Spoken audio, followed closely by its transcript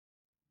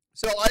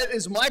So it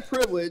is my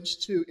privilege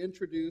to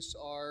introduce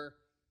our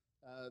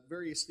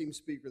very esteemed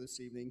speaker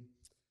this evening.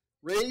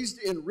 Raised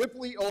in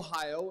Ripley,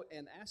 Ohio,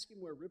 and ask him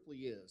where Ripley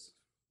is.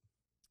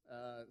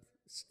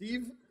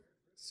 Steve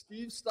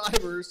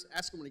Stivers,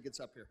 ask him when he gets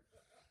up here.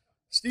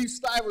 Steve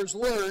Stivers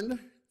learned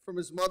from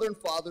his mother and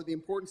father the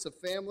importance of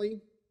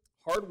family,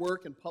 hard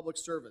work, and public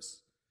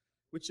service,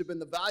 which have been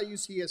the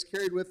values he has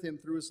carried with him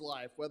through his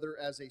life, whether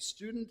as a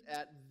student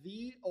at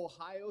The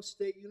Ohio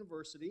State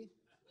University.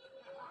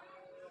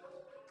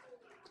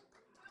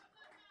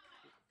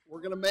 We're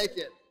going to make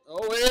it.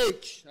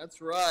 OH, that's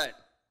right.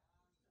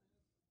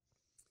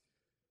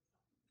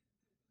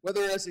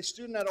 Whether as a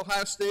student at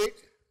Ohio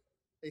State,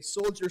 a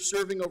soldier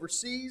serving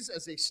overseas,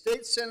 as a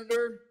state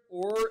senator,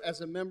 or as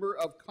a member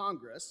of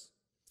Congress,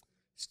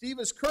 Steve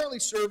is currently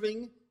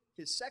serving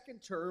his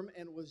second term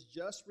and was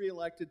just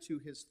reelected to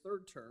his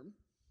third term.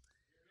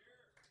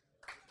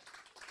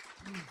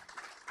 And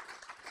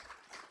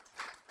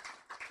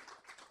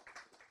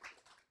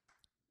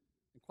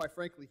quite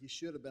frankly, he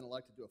should have been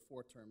elected to a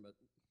fourth term, but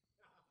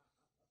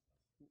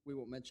we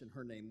won't mention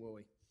her name, will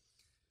we? It's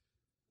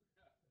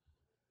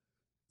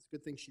a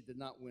good thing she did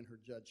not win her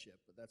judgeship,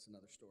 but that's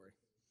another story.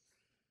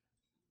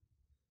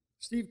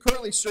 Steve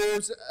currently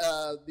serves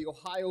the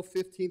Ohio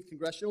 15th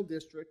Congressional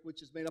District,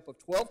 which is made up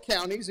of 12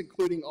 counties,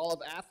 including all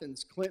of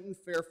Athens, Clinton,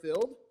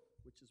 Fairfield,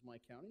 which is my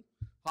county,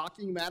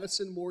 Hocking,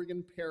 Madison,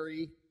 Morgan,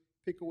 Perry,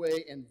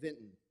 Pickaway, and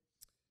Vinton.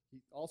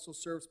 He also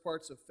serves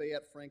parts of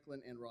Fayette,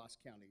 Franklin, and Ross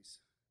counties.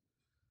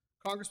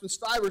 Congressman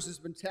Stivers has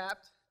been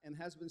tapped and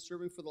has been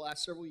serving for the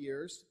last several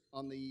years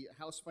on the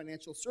House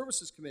Financial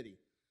Services Committee,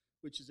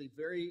 which is a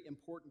very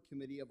important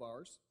committee of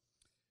ours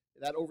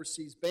that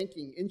oversees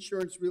banking,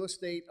 insurance, real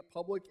estate,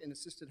 public and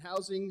assisted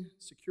housing,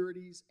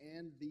 securities,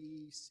 and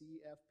the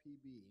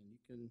CFPB. And you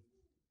can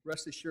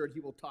rest assured he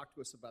will talk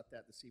to us about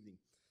that this evening.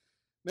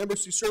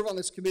 Members who serve on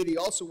this committee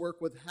also work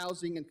with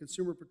housing and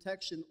consumer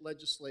protection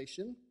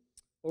legislation,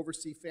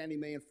 oversee Fannie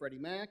Mae and Freddie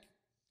Mac,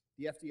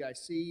 the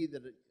FDIC,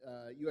 the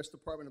U.S.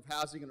 Department of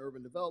Housing and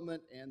Urban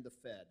Development, and the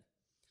Fed.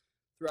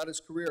 Throughout his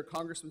career,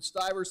 Congressman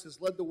Stivers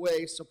has led the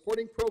way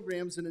supporting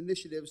programs and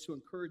initiatives to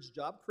encourage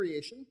job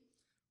creation,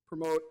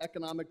 promote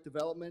economic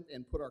development,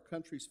 and put our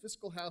country's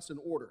fiscal house in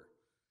order.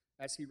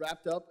 As he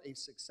wrapped up a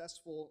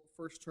successful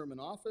first term in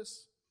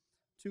office,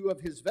 two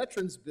of his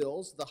veterans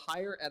bills, the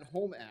Hire at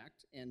Home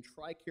Act and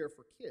TRICARE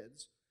for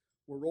Kids,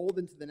 were rolled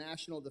into the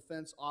National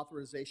Defense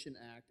Authorization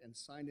Act and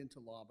signed into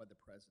law by the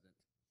President.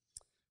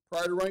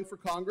 Prior to running for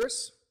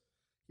Congress,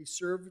 he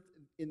served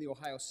in the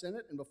Ohio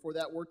Senate, and before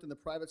that worked in the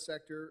private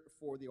sector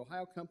for the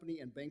Ohio Company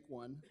and Bank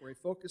One, where he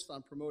focused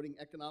on promoting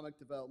economic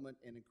development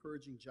and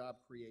encouraging job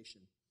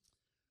creation.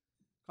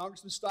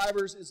 Congressman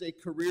Stivers is a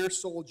career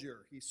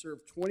soldier. He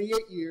served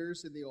 28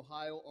 years in the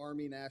Ohio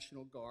Army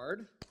National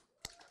Guard.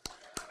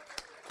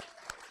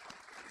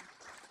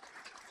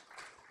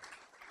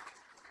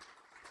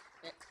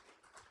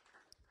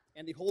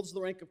 And he holds the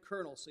rank of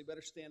colonel, so you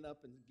better stand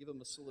up and give him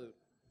a salute.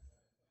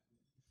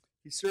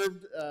 He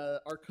served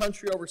our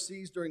country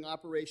overseas during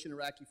Operation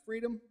Iraqi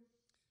Freedom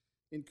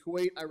in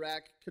Kuwait,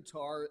 Iraq,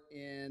 Qatar,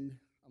 and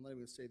I'm not even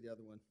going to say the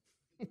other one,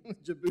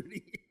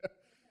 Djibouti.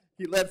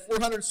 He led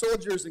 400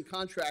 soldiers and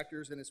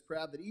contractors and is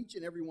proud that each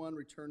and every one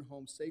returned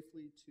home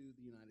safely to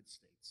the United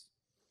States.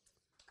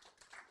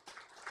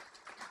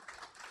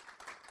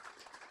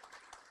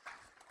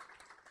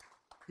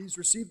 He's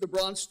received the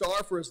Bronze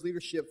Star for his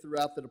leadership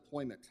throughout the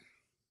deployment.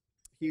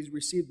 He's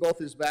received both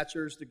his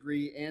bachelor's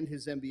degree and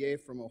his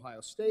MBA from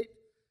Ohio State,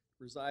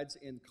 resides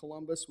in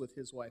Columbus with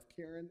his wife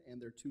Karen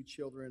and their two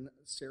children,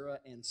 Sarah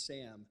and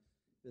Sam.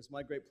 It is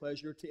my great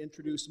pleasure to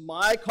introduce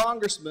my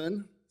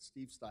Congressman,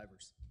 Steve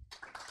Stivers.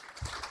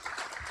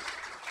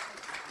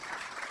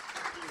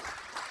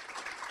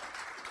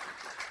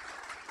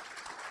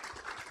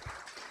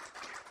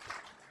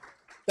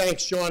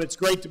 Thanks, Sean. It's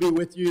great to be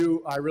with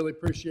you. I really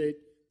appreciate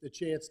the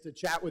chance to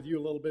chat with you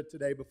a little bit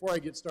today. Before I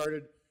get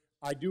started,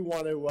 I do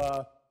want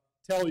to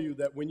tell you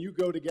that when you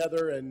go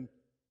together and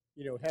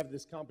have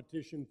this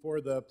competition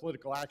for the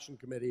Political Action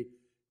Committee,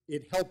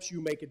 it helps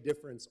you make a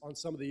difference on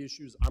some of the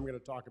issues I'm going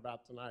to talk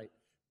about tonight.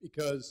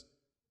 Because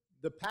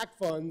the PAC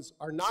funds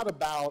are not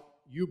about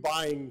you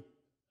buying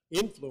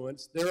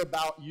influence. They're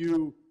about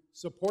you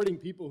supporting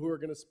people who are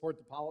going to support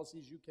the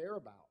policies you care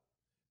about.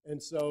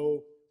 And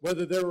so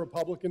whether they're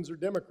Republicans or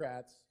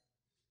Democrats,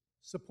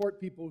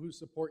 support people who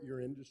support your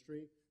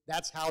industry.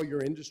 That's how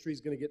your industry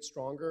is going to get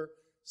stronger.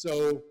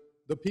 So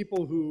the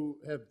people who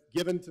have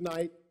given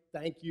tonight,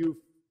 thank you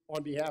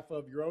on behalf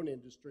of your own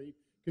industry,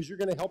 because you're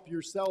going to help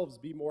yourselves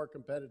be more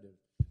competitive.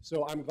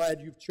 So I'm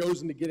glad you've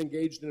chosen to get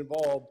engaged and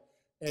involved.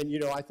 And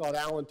I thought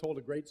Alan told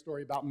a great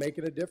story about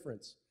making a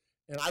difference.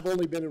 And I've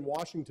only been in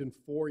Washington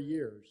 4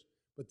 years,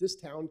 but this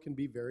town can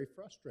be very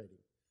frustrating.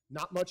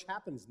 Not much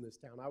happens in this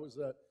town. I was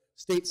a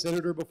state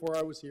senator before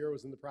I was here. I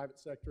was in the private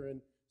sector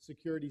in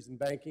securities and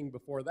banking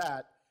before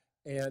that.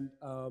 And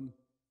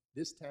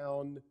this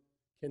town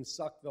can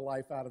suck the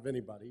life out of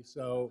anybody.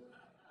 So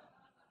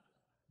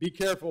be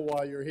careful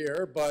while you're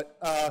here. But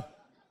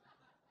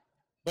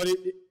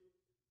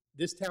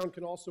this town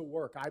can also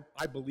work.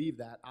 I believe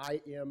that.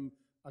 I am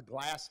a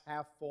glass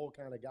half full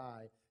kind of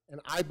guy,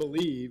 and I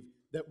believe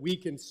that we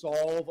can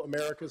solve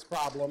America's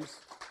problems.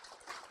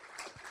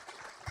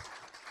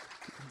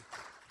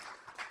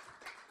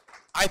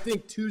 I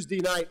think Tuesday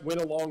night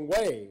went a long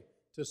way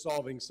to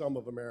solving some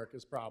of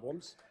America's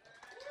problems.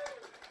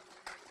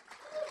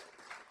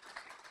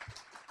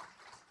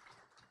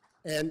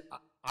 And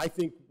I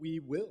think we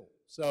will.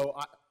 So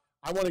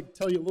I want to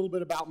tell you a little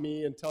bit about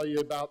me and tell you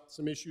about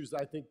some issues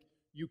I think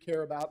you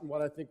care about and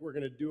what I think we're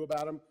going to do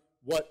about them,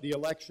 what the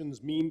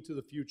elections mean to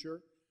the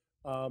future.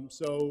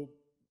 So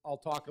I'll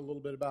talk a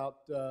little bit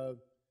about the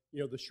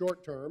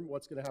short term,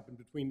 what's going to happen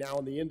between now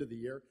and the end of the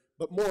year,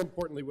 but more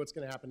importantly, what's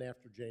going to happen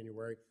after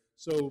January.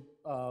 So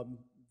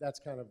that's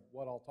kind of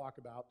what I'll talk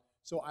about.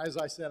 So as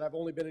I said, I've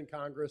only been in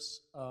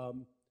Congress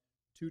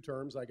 2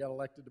 terms. I got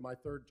elected to my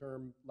 3rd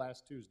term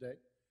last Tuesday.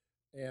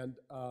 And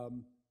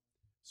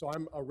so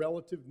I'm a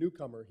relative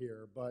newcomer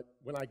here, but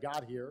when I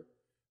got here,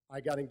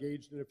 I got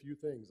engaged in a few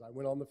things. I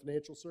went on the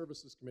Financial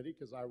Services Committee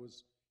because I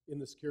was in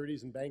the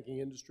securities and banking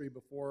industry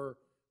before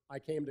I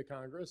came to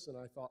Congress, and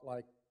I felt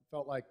like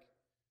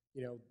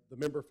the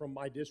member from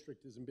my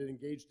district has been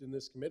engaged in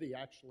this committee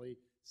actually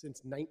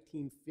since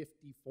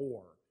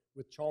 1954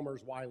 with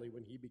Chalmers Wiley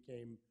when he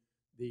became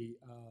the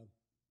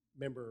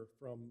member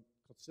from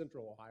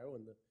Central Ohio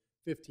in the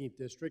 15th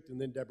district, and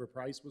then Deborah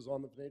Price was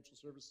on the Financial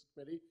Services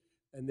Committee,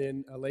 and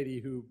then a lady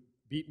who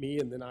beat me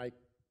and then I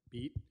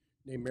beat,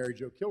 named Mary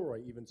Jo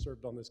Kilroy, even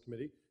served on this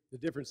committee. The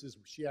difference is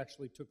she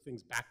actually took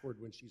things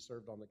backward when she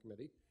served on the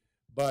committee,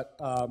 but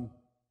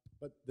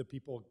the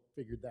people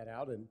figured that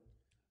out, and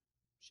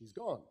she's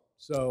gone.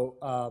 So,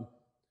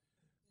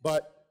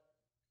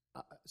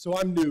 so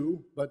I'm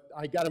new, but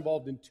I got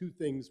involved in 3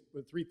 things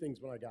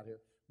when I got here.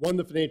 One,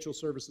 the Financial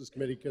Services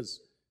Committee,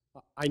 because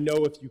I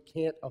know if you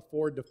can't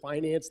afford to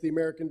finance the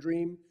American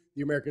dream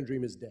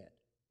is dead.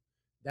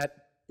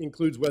 That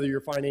includes whether you're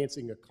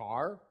financing a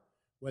car,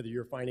 whether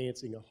you're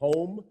financing a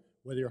home,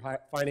 whether you're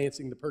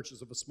financing the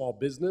purchase of a small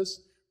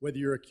business, whether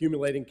you're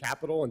accumulating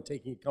capital and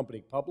taking a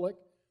company public.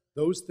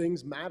 Those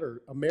things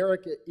matter.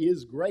 America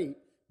is great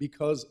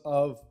because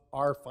of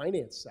our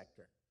finance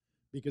sector.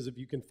 Because if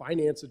you can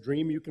finance a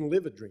dream, you can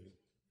live a dream.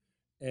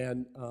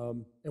 And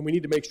we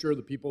need to make sure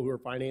the people who are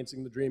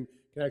financing the dream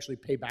can actually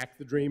pay back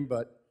the dream,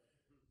 but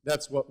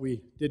that's what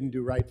we didn't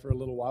do right for a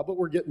little while, but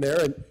we're getting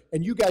there.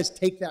 And you guys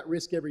take that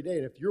risk every day.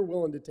 And if you're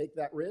willing to take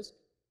that risk,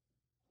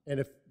 and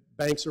if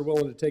banks are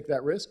willing to take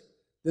that risk,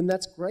 then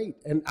that's great.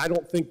 And I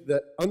don't think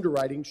that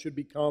underwriting should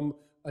become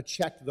a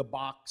check the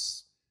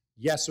box,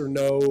 yes or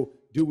no,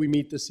 do we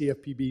meet the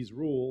CFPB's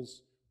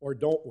rules or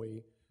don't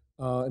we?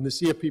 And the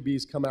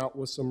CFPB's come out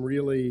with some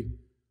really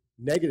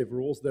negative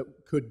rules that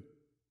could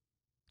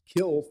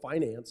kill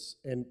finance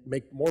and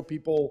make more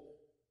people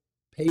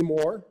pay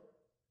more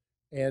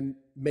and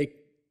make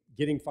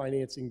getting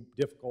financing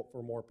difficult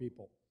for more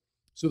people.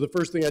 So the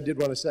first thing I did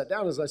when I sat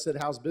down is I said,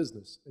 how's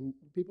business? And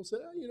people said,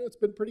 it's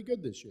been pretty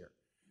good this year.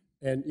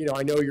 And,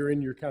 I know you're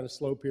in your kind of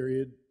slow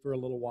period for a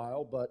little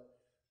while, but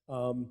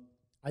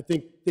I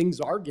think things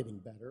are getting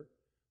better.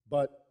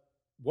 But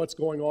what's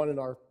going on in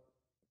our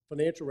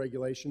financial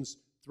regulations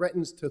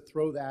threatens to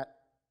throw that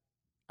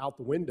out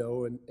the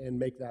window and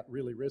make that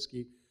really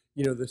risky.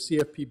 The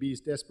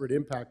CFPB's Desperate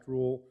Impact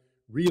Rule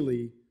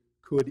really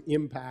could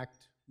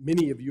impact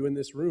many of you in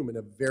this room in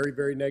a very,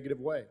 very negative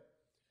way.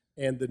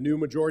 And the new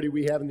majority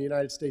we have in the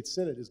United States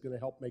Senate is going to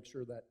help make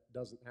sure that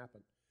doesn't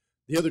happen.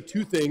 The other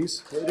 2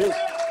 things, the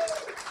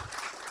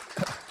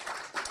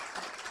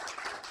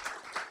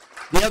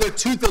other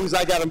 2 things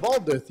I got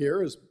involved with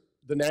here is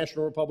the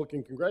National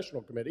Republican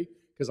Congressional Committee,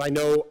 because I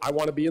know I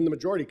want to be in the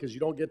majority, because you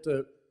don't get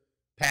to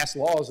pass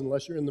laws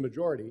unless you're in the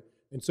majority.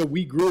 And so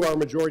we grew our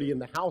majority in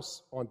the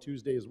House on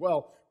Tuesday as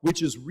well,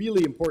 which is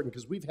really important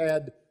because we've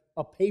had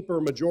a paper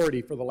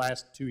majority for the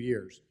last 2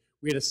 years.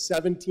 We had a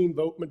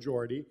 17-vote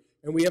majority,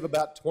 and we have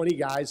about 20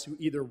 guys who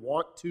either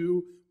want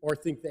to or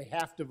think they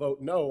have to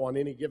vote no on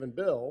any given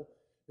bill.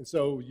 And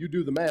so you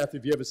do the math.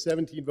 If you have a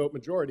 17-vote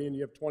majority and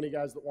you have 20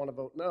 guys that want to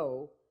vote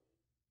no,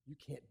 you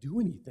can't do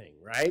anything,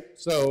 right?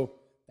 So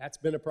that's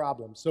been a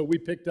problem. So we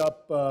picked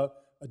up a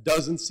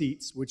dozen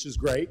seats, which is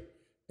great.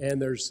 And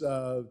there's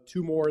 2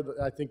 more that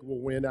I think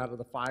will win out of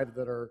the 5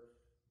 that are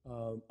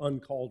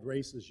uncalled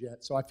races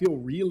yet. So I feel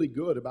really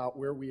good about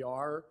where we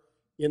are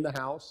in the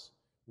House.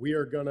 We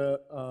are going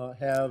to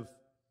have,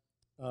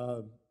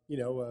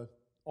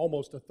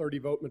 almost a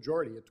 30-vote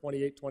majority, a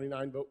 28,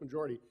 29-vote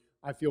majority.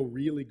 I feel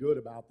really good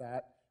about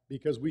that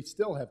because we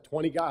still have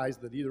 20 guys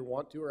that either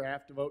want to or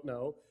have to vote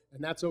no,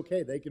 and that's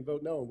okay. They can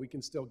vote no, and we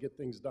can still get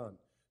things done.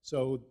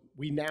 So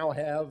we now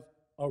have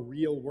a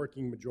real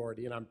working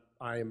majority, and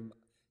I'm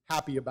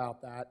happy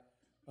about that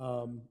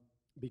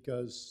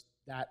because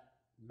that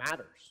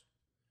matters,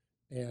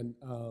 and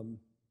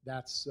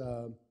that's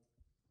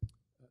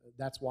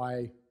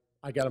why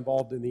I got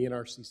involved in the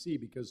NRCC,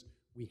 because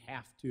we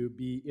have to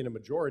be in a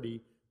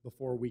majority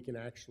before we can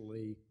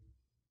actually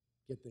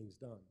get things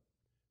done.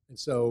 And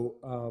so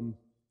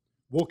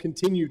we'll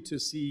continue to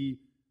see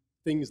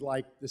things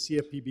like the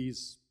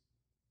CFPB's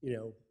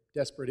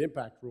desperate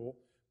impact rule,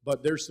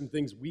 but there's some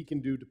things we can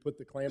do to put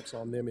the clamps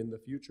on them in the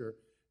future,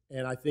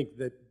 and I think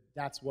that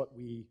that's what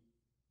we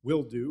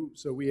will do.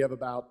 So we have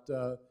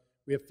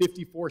we have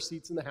 54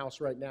 seats in the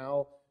House right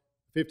now,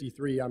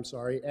 53, I'm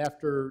sorry.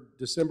 After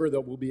December,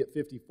 that will be at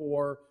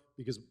 54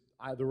 because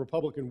the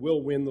Republican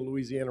will win the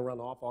Louisiana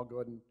runoff. I'll go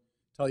ahead and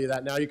tell you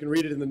that now. You can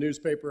read it in the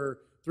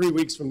newspaper 3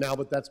 weeks from now,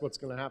 but that's what's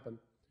going to happen.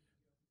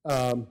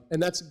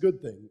 And that's a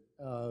good thing.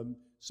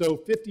 So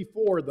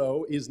 54,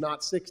 though, is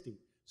not 60.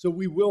 So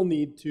we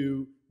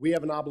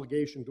have an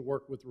obligation to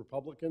work with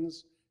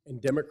Republicans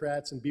and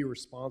Democrats and be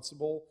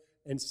responsible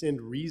and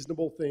send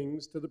reasonable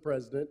things to the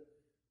president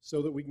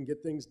so that we can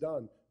get things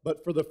done.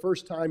 But for the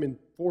first time in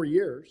 4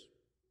 years,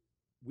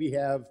 we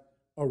have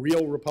a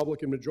real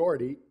Republican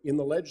majority in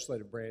the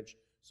legislative branch.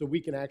 So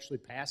we can actually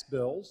pass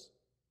bills,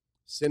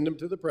 send them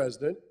to the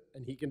president,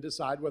 and he can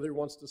decide whether he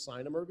wants to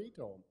sign them or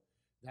veto them.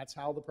 That's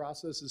how the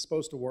process is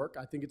supposed to work.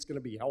 I think it's going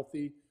to be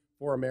healthy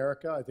for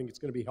America. I think it's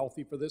going to be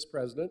healthy for this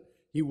president.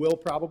 He will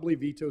probably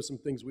veto some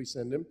things we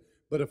send him,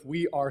 but if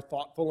we are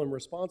thoughtful and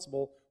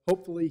responsible,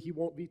 hopefully he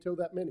won't veto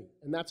that many.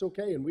 And that's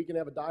okay, and we can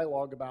have a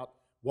dialogue about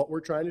what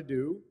we're trying to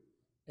do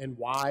and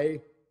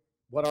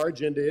what our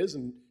agenda is,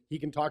 and he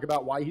can talk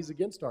about why he's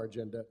against our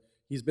agenda.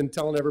 He's been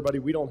telling everybody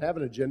we don't have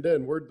an agenda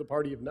and we're the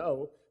party of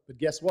no, but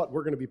guess what?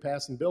 We're going to be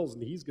passing bills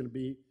and he's going to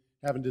be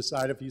having to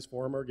decide if he's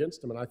for them or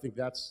against them, and I think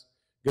that's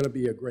going to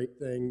be a great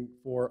thing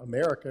for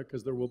America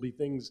because there will be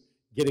things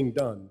getting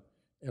done.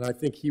 And I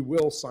think he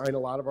will sign a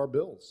lot of our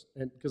bills,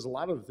 and because a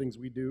lot of the things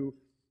we do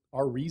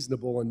are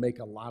reasonable and make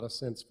a lot of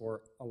sense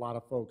for a lot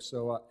of folks.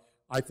 So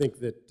I think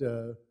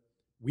that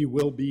we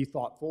will be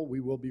thoughtful, we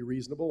will be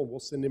reasonable, and we'll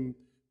send him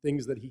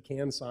things that he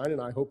can sign,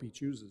 and I hope he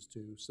chooses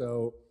to.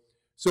 So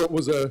it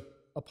was a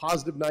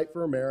positive night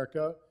for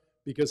America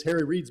because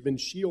Harry Reid's been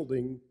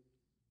shielding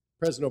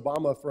President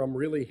Obama from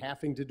really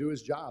having to do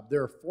his job.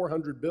 There are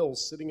 400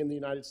 bills sitting in the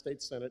United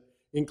States Senate,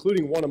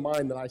 including one of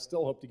mine that I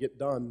still hope to get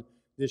done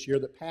this year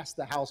that passed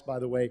the House, by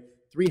the way,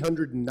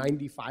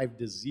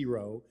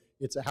 395-0.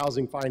 It's a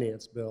housing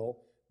finance bill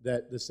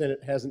that the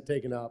Senate hasn't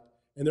taken up.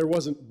 And there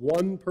wasn't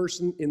one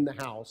person in the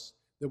House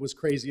that was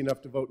crazy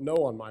enough to vote no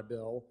on my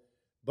bill.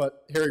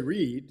 But Harry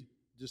Reid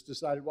just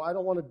decided, well, I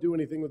don't want to do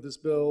anything with this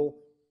bill.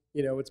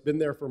 It's been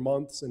there for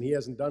months and he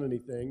hasn't done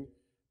anything.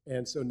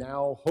 And so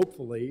now,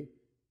 hopefully,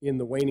 in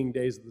the waning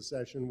days of the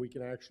session, we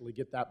can actually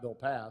get that bill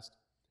passed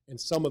and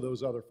some of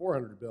those other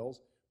 400 bills.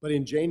 But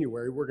in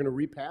January, we're going to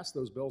repass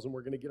those bills and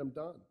we're going to get them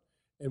done.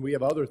 And we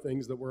have other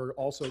things that we're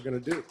also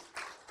going to do.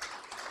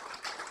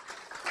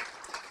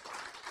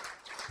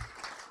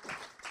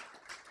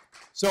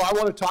 So I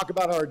want to talk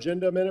about our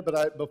agenda a minute,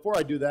 but before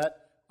I do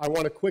that, I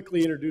want to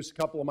quickly introduce a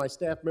couple of my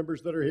staff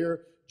members that are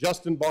here.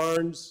 Justin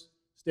Barnes,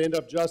 stand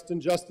up,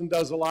 Justin. Justin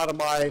does a lot of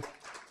my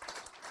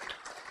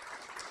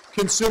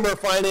consumer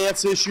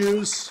finance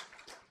issues.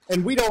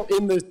 And we don't,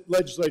 in the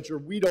legislature,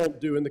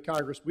 in the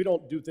Congress, we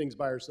don't do things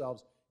by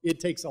ourselves. It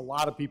takes a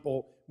lot of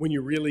people when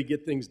you really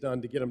get things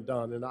done to get them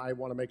done. And I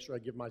want to make sure I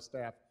give my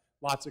staff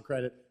lots of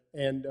credit.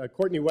 And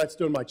Courtney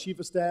Whetstone, my chief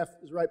of staff,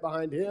 is right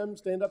behind him.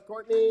 Stand up,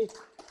 Courtney.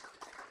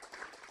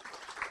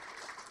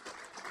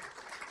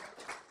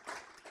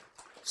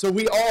 So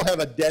we all have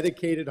a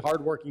dedicated,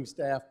 hardworking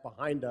staff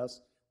behind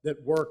us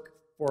that work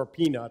for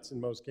peanuts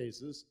in most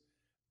cases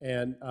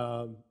and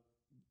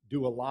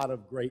do a lot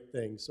of great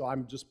things. So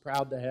I'm just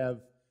proud to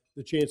have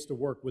the chance to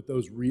work with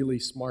those really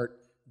smart,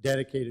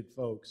 dedicated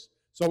folks.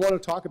 So I want to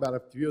talk about a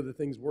few of the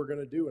things we're going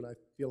to do, and I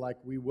feel like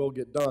we will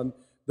get done.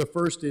 The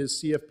first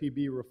is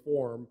CFPB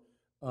reform,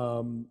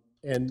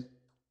 and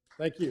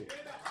thank you.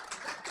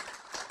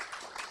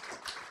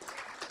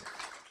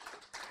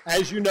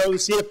 As you know, the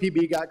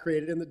CFPB got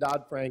created in the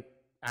Dodd-Frank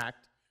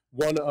Act,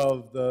 one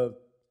of the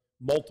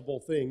multiple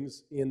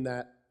things in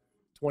that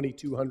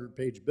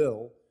 2,200-page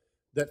bill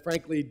that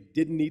frankly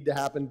didn't need to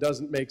happen,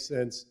 doesn't make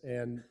sense,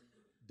 and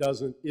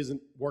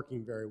isn't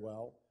working very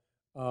well.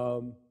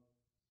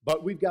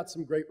 But we've got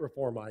some great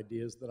reform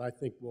ideas that I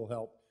think will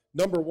help.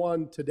 Number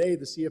one, today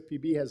the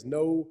CFPB has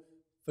no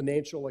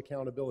financial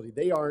accountability.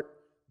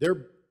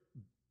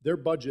 Their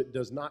budget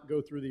does not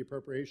go through the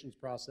appropriations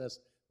process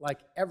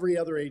like every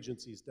other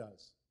agency's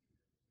does.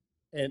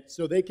 And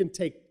so they can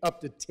take up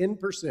to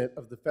 10%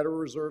 of the Federal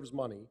Reserve's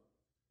money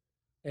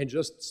and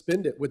just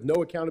spend it with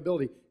no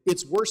accountability.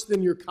 It's worse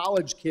than your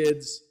college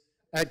kids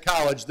at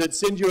college that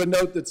send you a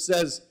note that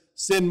says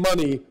send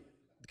money,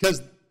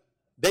 because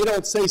they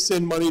don't say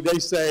send money, they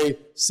say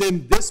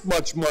send this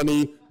much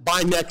money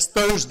by next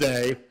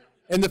Thursday,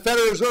 and the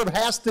Federal Reserve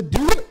has to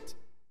do it.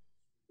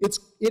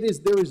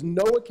 There is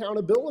no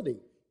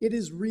accountability. It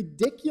is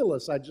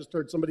ridiculous. I just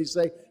heard somebody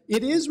say,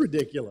 it is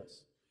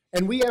ridiculous.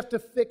 And we have to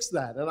fix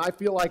that. And I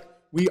feel like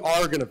we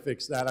are going to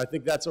fix that. I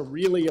think that's a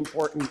really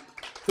important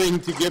thing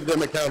to give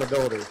them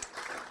accountability.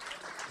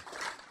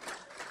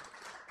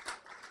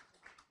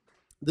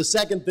 The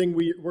second thing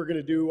we're going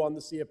to do on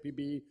the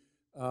CFPB,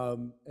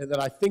 and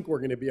that I think we're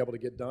going to be able to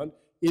get done,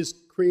 is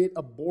create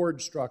a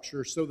board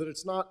structure so that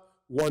it's not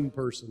one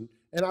person.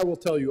 And I will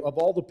tell you, of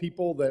all the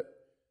people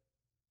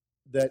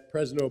that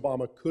President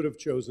Obama could have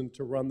chosen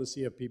to run the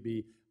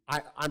CFPB.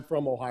 I'm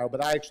from Ohio,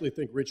 but I actually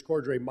think Rich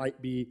Cordray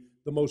might be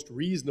the most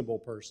reasonable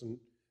person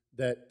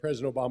that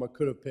President Obama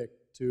could have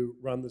picked to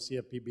run the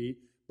CFPB.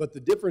 But the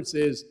difference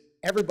is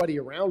everybody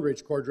around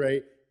Rich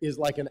Cordray is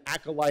like an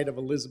acolyte of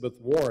Elizabeth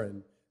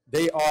Warren.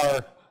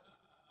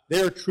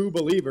 They're true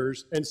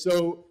believers, and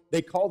so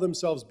they call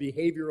themselves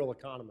behavioral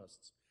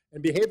economists.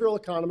 And behavioral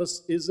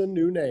economists is a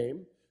new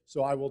name,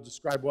 so I will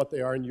describe what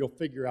they are, and you'll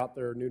figure out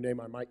their new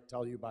name. I might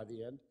tell you by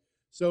the end.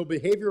 So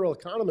behavioral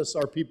economists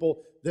are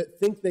people that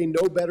think they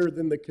know better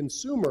than the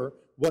consumer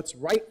what's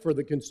right for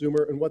the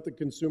consumer and what the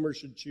consumer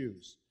should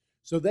choose.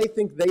 So they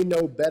think they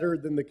know better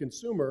than the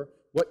consumer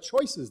what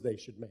choices they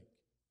should make.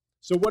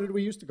 So what did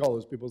we used to call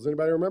those people? Does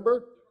anybody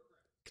remember?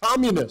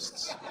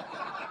 Communists.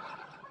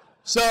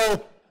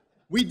 So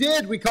we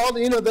called,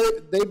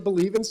 they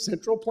believe in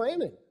central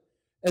planning.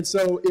 And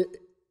so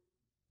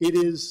it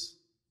is,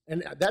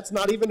 and that's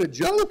not even a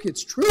joke,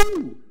 it's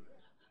true.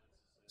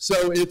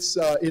 So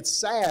it's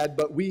sad,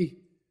 but we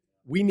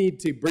need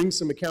to bring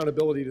some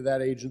accountability to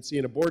that agency,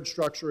 and a board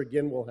structure,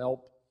 again, will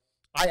help.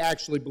 I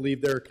actually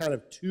believe there are kind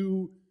of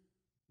two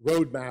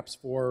roadmaps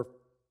for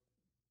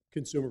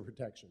consumer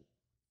protection.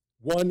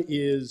 One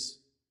is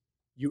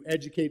you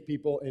educate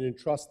people and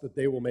entrust that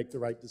they will make the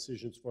right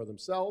decisions for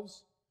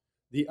themselves.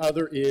 The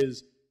other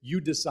is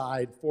you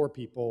decide for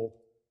people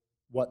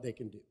what they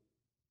can do.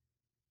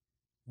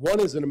 One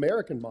is an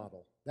American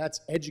model.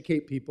 That's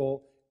educate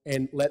people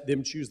and let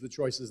them choose the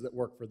choices that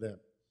work for them.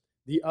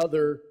 The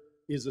other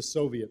is a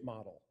Soviet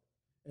model,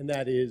 and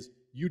that is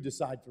you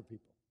decide for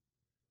people.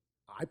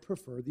 I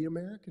prefer the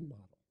American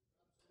model.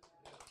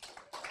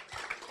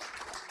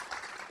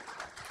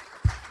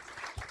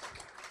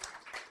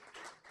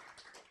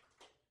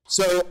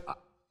 So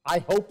I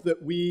hope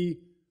that we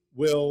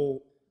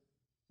will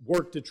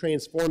work to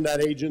transform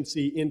that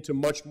agency into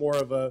much more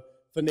of a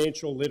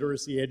financial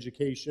literacy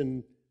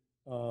education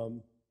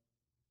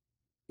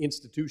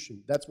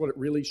institution. That's what it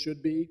really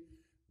should be.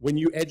 When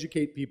you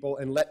educate people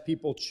and let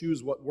people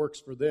choose what works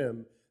for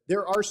them,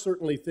 there are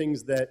certainly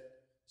things that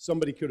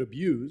somebody could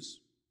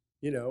abuse,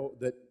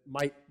 that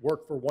might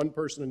work for one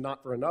person and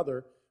not for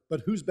another,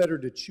 but who's better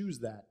to choose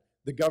that?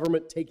 The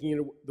government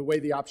taking away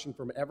the option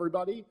from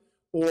everybody,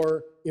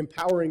 or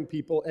empowering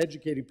people,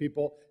 educating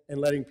people, and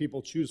letting people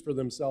choose for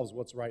themselves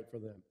what's right for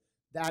them?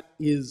 That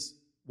is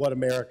what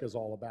America's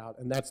all about,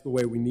 and that's the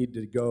way we need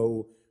to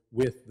go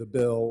with the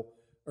bill,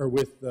 or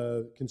with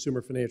the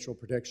Consumer Financial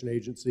Protection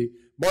Agency.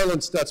 Marlon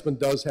Stutzman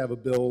does have a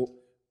bill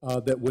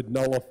that would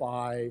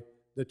nullify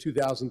the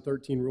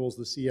 2013 rules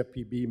the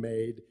CFPB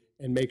made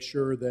and make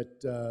sure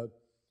that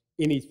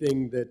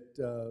anything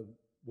that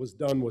was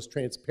done was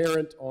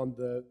transparent on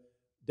the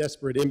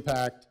disparate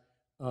impact,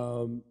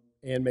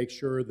 and make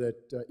sure that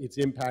its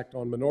impact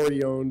on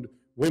minority-owned,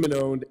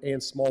 women-owned,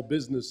 and small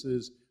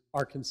businesses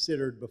are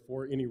considered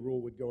before any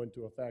rule would go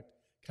into effect.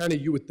 Kind of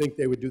you would think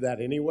they would do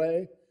that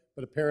anyway,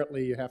 but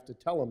apparently you have to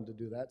tell them to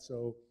do that.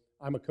 So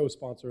I'm a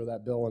co-sponsor of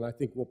that bill, and I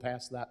think we'll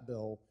pass that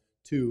bill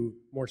too,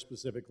 more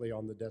specifically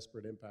on the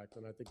disparate impact,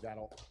 and I think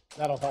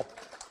that'll help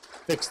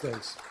fix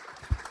things.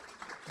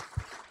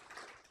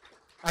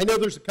 I know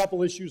there's a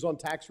couple issues on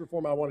tax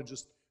reform I want to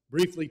just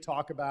briefly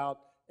talk about,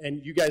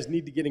 and you guys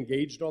need to get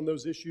engaged on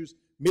those issues.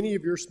 Many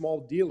of your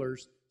small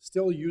dealers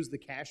still use the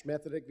cash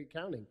method of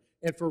accounting,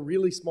 and for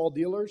really small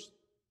dealers,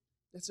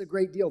 that's a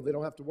great deal. They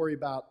don't have to worry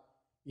about,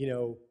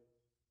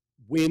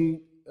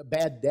 when a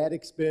bad debt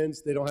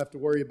expense. They don't have to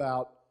worry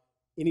about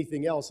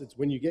anything else. It's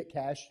when you get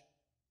cash,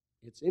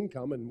 it's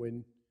income, and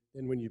when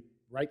you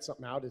write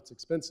something out, it's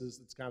expenses.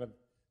 It's kind of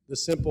the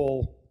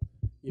simple,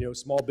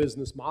 small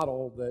business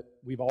model that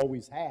we've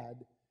always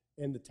had,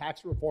 and the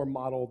tax reform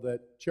model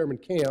that Chairman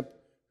Camp,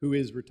 who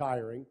is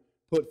retiring,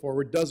 put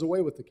forward does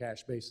away with the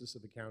cash basis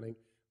of accounting.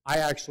 I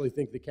actually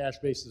think the cash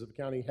basis of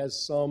accounting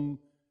has some,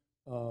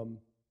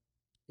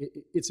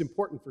 it's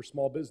important for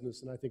small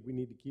business, and I think we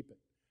need to keep it.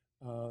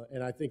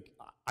 And I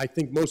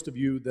think most of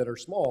you that are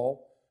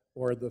small,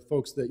 or the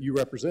folks that you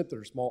represent that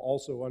are small,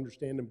 also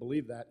understand and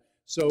believe that.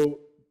 So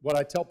what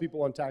I tell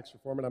people on tax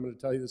reform, and I'm going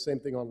to tell you the same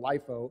thing on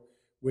LIFO,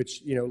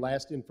 which,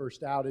 last in,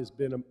 first out has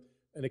been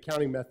an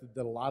accounting method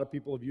that a lot of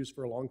people have used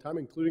for a long time,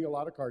 including a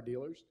lot of car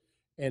dealers.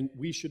 And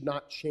we should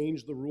not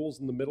change the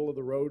rules in the middle of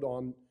the road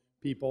on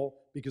people,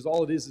 because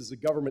all it is a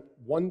government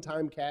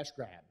one-time cash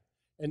grab.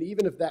 And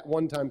even if that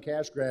one-time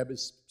cash grab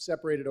is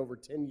separated over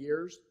 10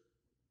 years,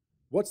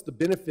 what's the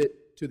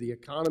benefit to the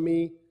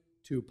economy,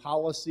 to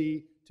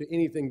policy, to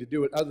anything to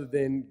do it other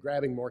than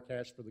grabbing more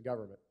cash for the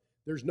government?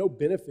 There's no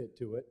benefit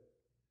to it,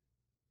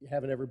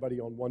 having everybody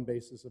on one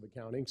basis of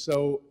accounting.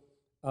 So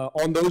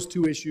on those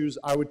two issues,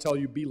 I would tell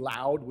you, be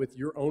loud with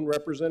your own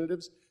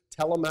representatives.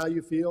 Tell them how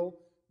you feel.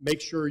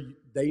 Make sure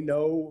they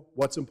know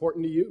what's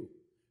important to you.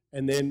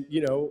 And then,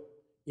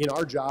 in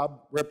our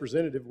job,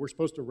 representative, we're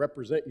supposed to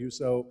represent you,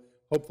 so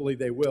hopefully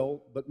they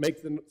will, but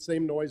make the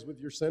same noise with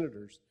your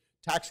senators.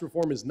 Tax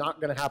reform is not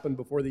going to happen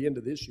before the end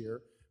of this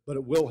year, but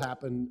it will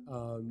happen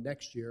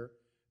next year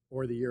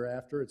or the year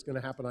after. It's going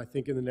to happen, I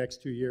think, in the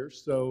next 2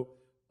 years. So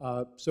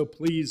So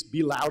please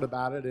be loud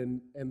about it,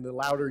 and the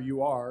louder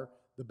you are,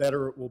 the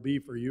better it will be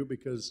for you,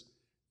 because,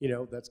 you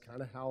know, that's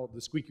kind of how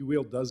the squeaky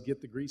wheel does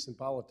get the grease in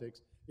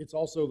politics. It's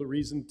also the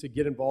reason to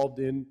get involved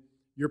in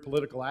your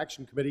political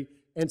action committee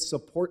and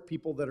support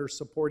people that are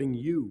supporting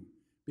you.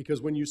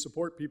 Because when you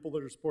support people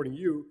that are supporting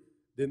you,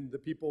 then the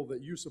people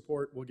that you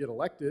support will get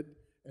elected,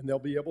 and they'll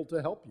be able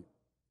to help you.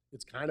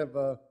 It's kind of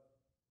a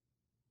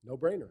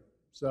no-brainer.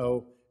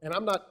 So, and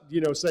I'm not,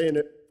 you know, saying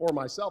it for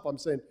myself. I'm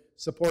saying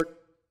support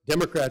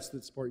Democrats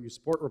that support you,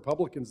 support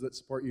Republicans that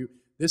support you.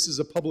 This is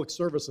a public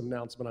service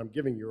announcement I'm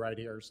giving you right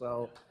here.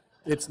 So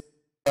it's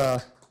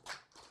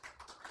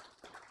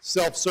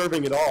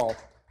self-serving at all.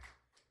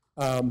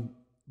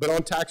 But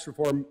on tax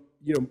reform,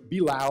 you know, be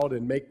loud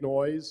and make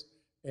noise.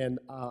 And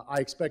I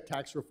expect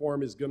tax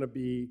reform is going to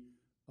be,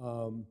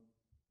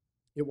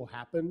 it will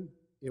happen.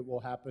 It will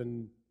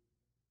happen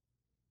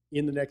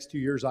in the next 2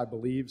 years, I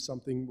believe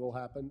something will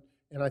happen.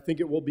 And I think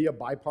it will be a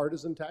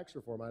bipartisan tax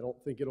reform. I don't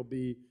think it'll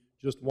be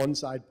just one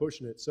side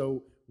pushing it.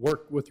 So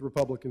work with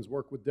Republicans,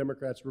 work with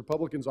Democrats.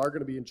 Republicans are going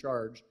to be in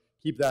charge.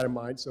 Keep that in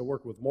mind. So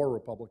work with more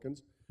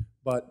Republicans.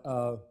 But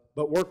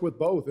work with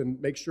both and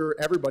make sure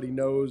everybody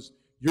knows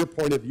your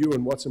point of view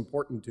and what's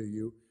important to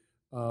you.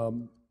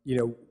 You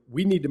know,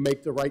 we need to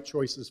make the right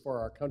choices for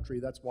our country.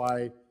 That's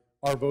why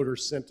our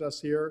voters sent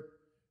us here.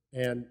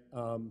 And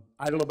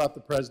I don't know about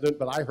the president,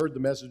 but I heard the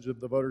message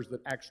of the voters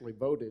that actually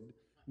voted,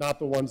 not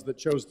the ones that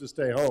chose to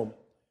stay home.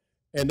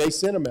 And they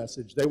sent a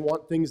message. They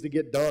want things to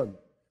get done.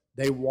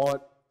 The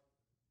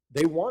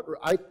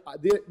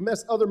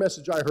other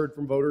message I heard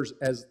from voters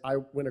as I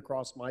went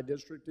across my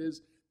district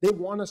is they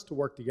want us to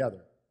work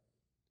together.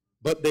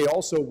 But they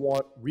also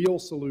want real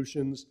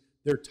solutions.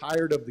 They're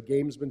tired of the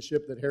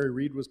gamesmanship that Harry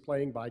Reid was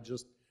playing by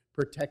just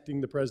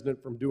protecting the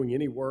president from doing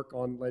any work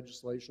on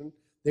legislation.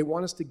 They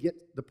want us to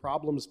get the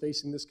problems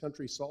facing this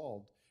country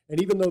solved.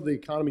 And even though the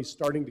economy is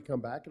starting to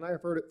come back, and I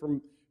have heard it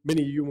from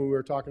many of you when we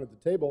were talking at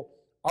the table,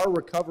 our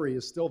recovery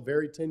is still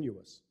very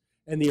tenuous.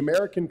 And the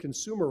American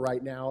consumer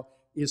right now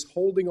is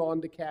holding on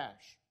to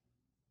cash.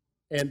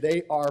 And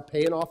they are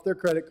paying off their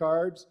credit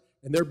cards,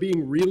 and they're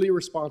being really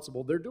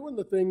responsible. They're doing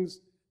the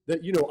things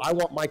that, you know, I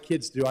want my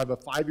kids to do. I have a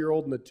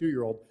 5-year-old and a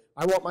 2-year-old.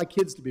 I want my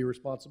kids to be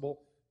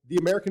responsible. The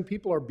American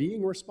people are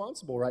being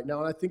responsible right now,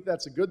 and I think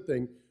that's a good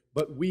thing.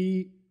 But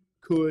we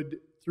could,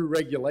 through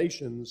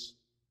regulations,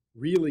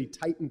 really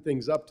tighten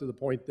things up to the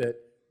point that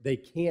they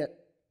can't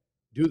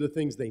do the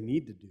things they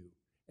need to do.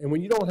 And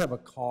when you don't have a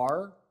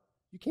car,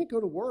 you can't go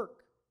to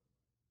work.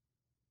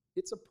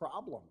 It's a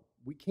problem.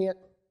 We can't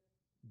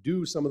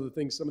do some of the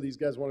things some of these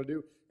guys want to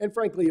do. And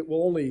frankly, it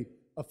will only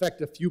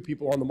affect a few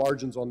people on the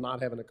margins on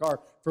not having a car.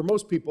 For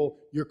most people,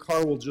 your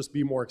car will just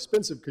be more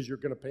expensive because you're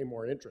going to pay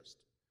more interest.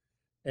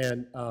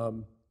 And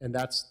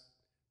that's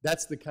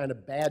the kind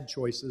of bad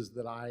choices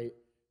that I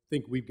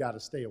think we've got to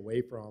stay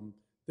away from.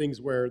 Things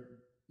where,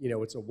 you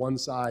know, it's a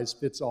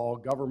one-size-fits-all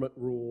government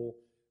rule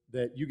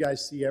that you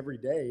guys see every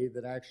day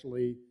that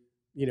actually,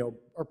 you know,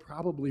 are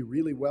probably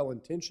really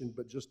well-intentioned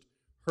but just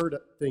hurt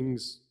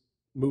things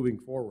moving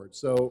forward.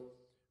 So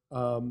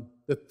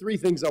the 3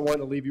 things I want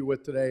to leave you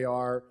with today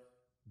are: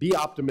 be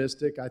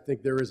optimistic. I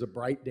think there is a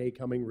bright day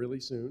coming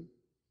really soon.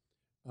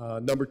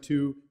 Number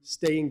 2,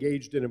 stay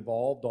engaged and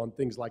involved on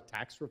things like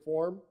tax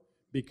reform,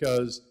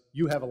 because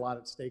you have a lot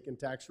at stake in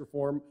tax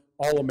reform.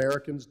 All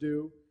Americans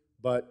do,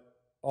 but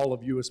all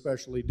of you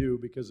especially do,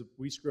 because if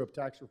we screw up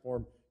tax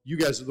reform, you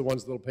guys are the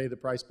ones that will pay the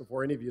price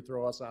before any of you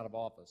throw us out of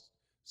office.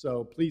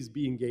 So please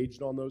be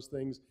engaged on those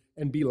things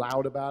and be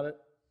loud about it,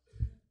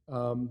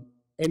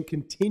 and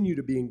continue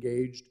to be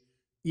engaged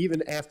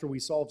even after we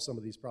solve some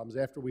of these problems,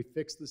 after we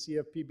fix the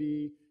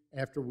CFPB,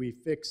 after we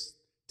fix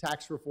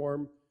tax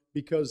reform,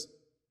 because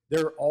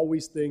there are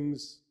always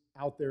things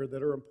out there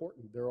that are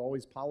important. There are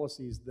always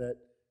policies that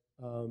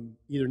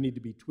either need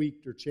to be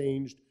tweaked or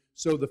changed.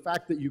 So the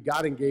fact that you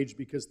got engaged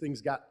because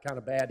things got kind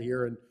of bad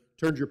here and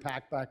turned your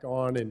pack back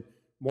on and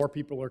more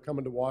people are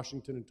coming to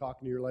Washington and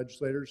talking to your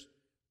legislators,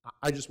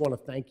 I just want to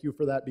thank you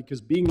for that,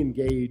 because being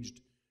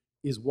engaged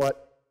is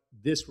what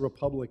this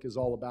republic is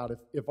all about.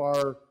 If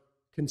our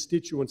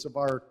constituents, if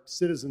our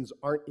citizens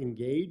aren't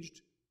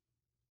engaged,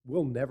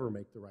 we'll never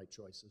make the right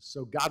choices.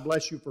 So God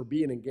bless you for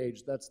being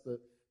engaged. That's the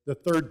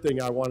 3rd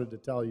thing I wanted to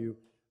tell you.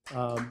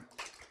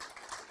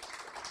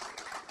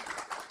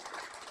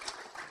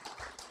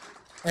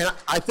 And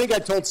I think I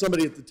told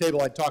somebody at the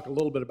table I'd talk a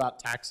little bit about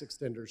tax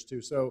extenders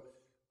too. So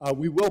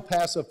we will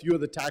pass a few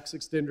of the tax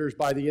extenders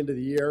by the end of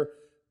the year.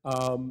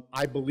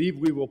 I believe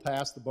we will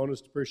pass the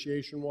bonus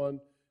depreciation one.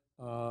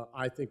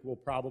 I think we'll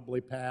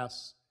probably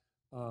pass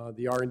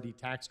the R&D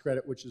tax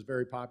credit, which is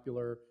very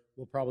popular.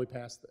 We'll probably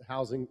pass the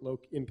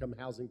low-income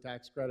housing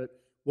tax credit.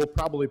 We'll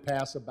probably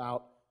pass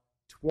about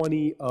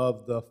 20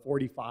 of the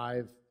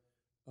 45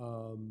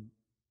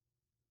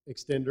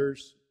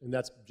 extenders, and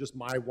that's just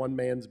my one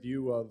man's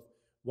view of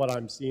what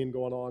I'm seeing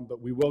going on, but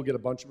we will get a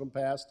bunch of them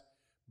passed.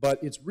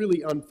 But it's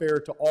really unfair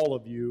to all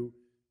of you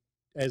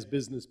as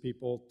business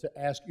people to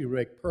ask you to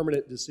make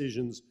permanent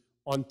decisions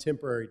on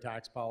temporary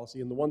tax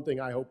policy. And the one thing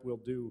I hope we'll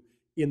do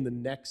in the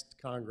next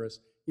Congress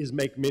is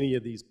make many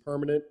of these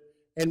permanent.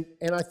 And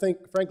I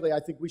think, frankly, I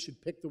think we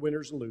should pick the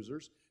winners and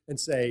losers and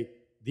say,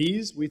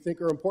 these we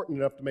think are important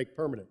enough to make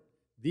permanent.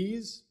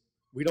 These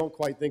we don't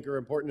quite think are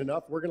important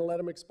enough. We're going to let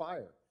them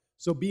expire.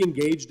 So be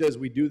engaged as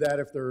we do that.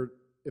 If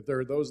there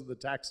are those of the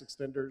tax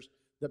extenders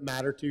that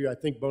matter to you, I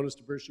think bonus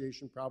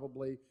depreciation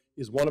probably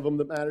is one of them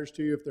that matters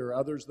to you. If there are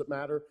others that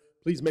matter,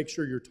 please make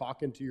sure you're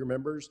talking to your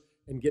members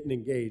and getting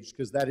engaged,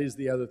 because that is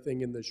the other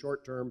thing in the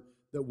short term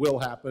that will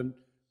happen.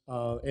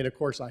 And of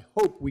course, I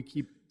hope we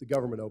keep the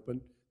government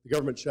open. The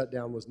government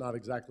shutdown was not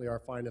exactly our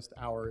finest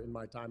hour in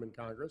my time in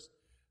Congress.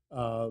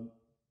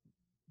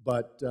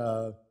 But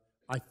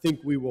I think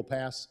we will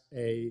pass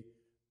a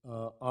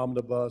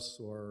omnibus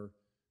or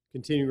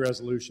continuing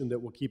resolution that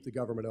will keep the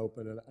government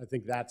open. And I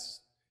think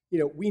that's,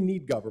 we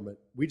need government.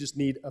 We just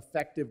need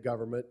effective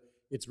government.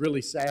 It's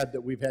really sad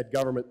that we've had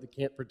government that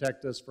can't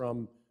protect us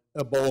from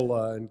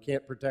Ebola and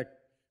can't protect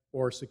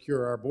or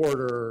secure our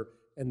border,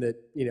 and that,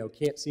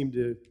 can't seem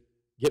to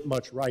get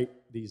much right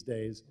these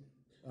days.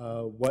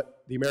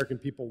 What the American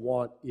people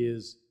want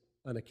is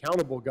an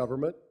accountable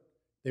government.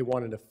 They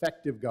want an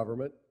effective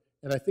government.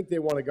 And I think they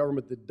want a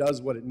government that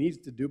does what it needs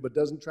to do, but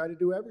doesn't try to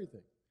do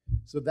everything.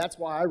 So that's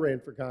why I ran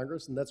for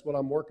Congress, and that's what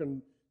I'm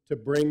working to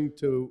bring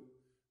to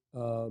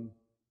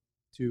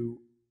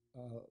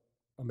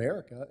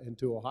America and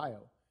to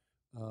Ohio.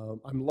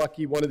 I'm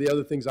lucky. One of the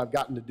other things I've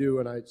gotten to do,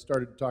 and I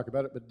started to talk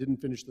about it, but didn't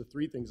finish the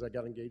 3 things I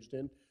got engaged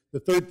in. The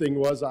third thing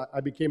was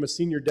I became a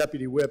senior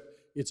deputy whip.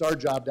 It's our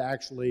job to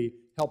actually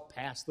help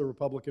pass the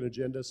Republican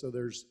agenda. So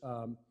there's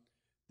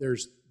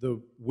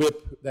the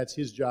whip, that's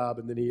his job,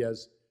 and then he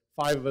has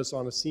 5 of us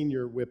on a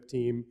senior whip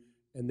team,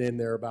 and then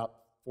there are about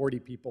 40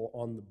 people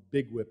on the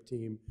big whip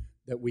team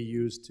that we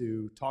use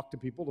to talk to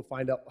people to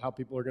find out how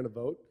people are going to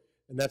vote.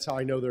 And that's how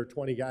I know there are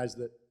 20 guys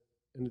that,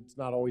 and it's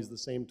not always the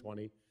same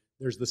 20.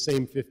 There's the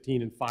same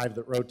 15 and 5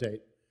 that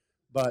rotate.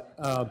 But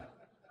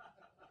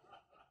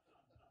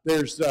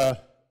there's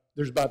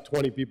about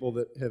 20 people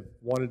that have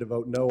wanted to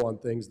vote no on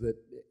things that,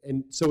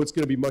 and so it's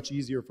going to be much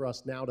easier for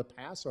us now to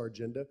pass our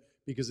agenda,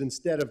 because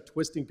instead of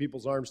twisting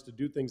people's arms to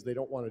do things they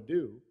don't want to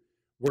do,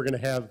 we're going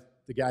to have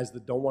the guys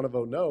that don't want to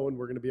vote no, and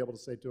we're going to be able to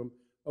say to them,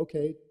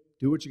 okay,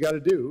 do what you got to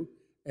do,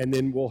 and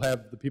then we'll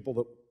have the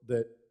people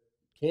that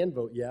can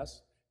vote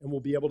yes, and we'll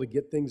be able to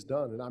get things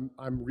done. And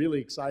I'm really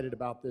excited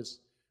about this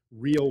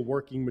real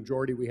working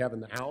majority we have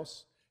in the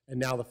House, and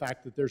now the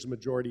fact that there's a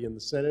majority in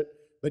the Senate.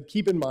 But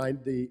keep in mind,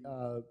 the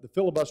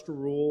filibuster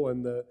rule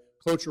and the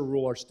cloture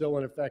rule are still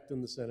in effect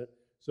in the Senate.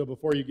 So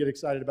before you get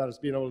excited about us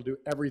being able to do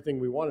everything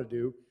we want to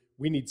do,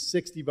 we need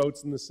 60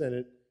 votes in the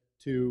Senate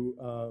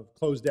to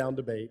close down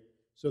debate.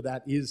 So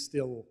that is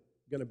still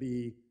going to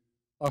be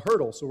a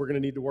hurdle. So we're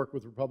going to need to work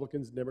with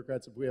Republicans and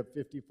Democrats. If we have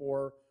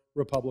 54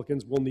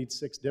 Republicans, we'll need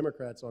 6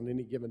 Democrats on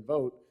any given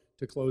vote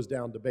to close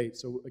down debate.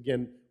 So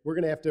again, we're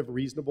going to have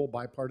reasonable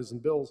bipartisan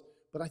bills,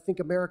 but I think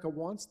America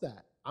wants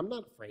that. I'm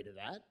not afraid of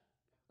that.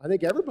 I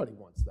think everybody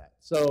wants that.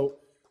 So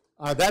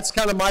that's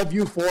kind of my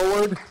view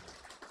forward.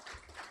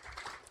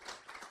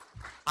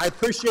 I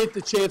appreciate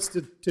the chance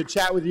to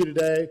chat with you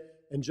today.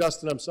 And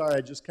Justin, I'm sorry,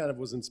 I just kind of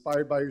was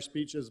inspired by your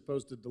speech as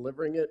opposed to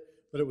delivering it,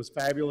 but it was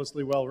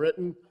fabulously well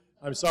written.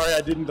 I'm sorry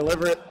I didn't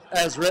deliver it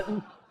as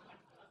written.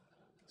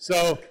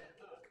 So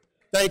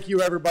thank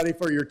you, everybody,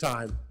 for your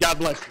time. God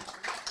bless you.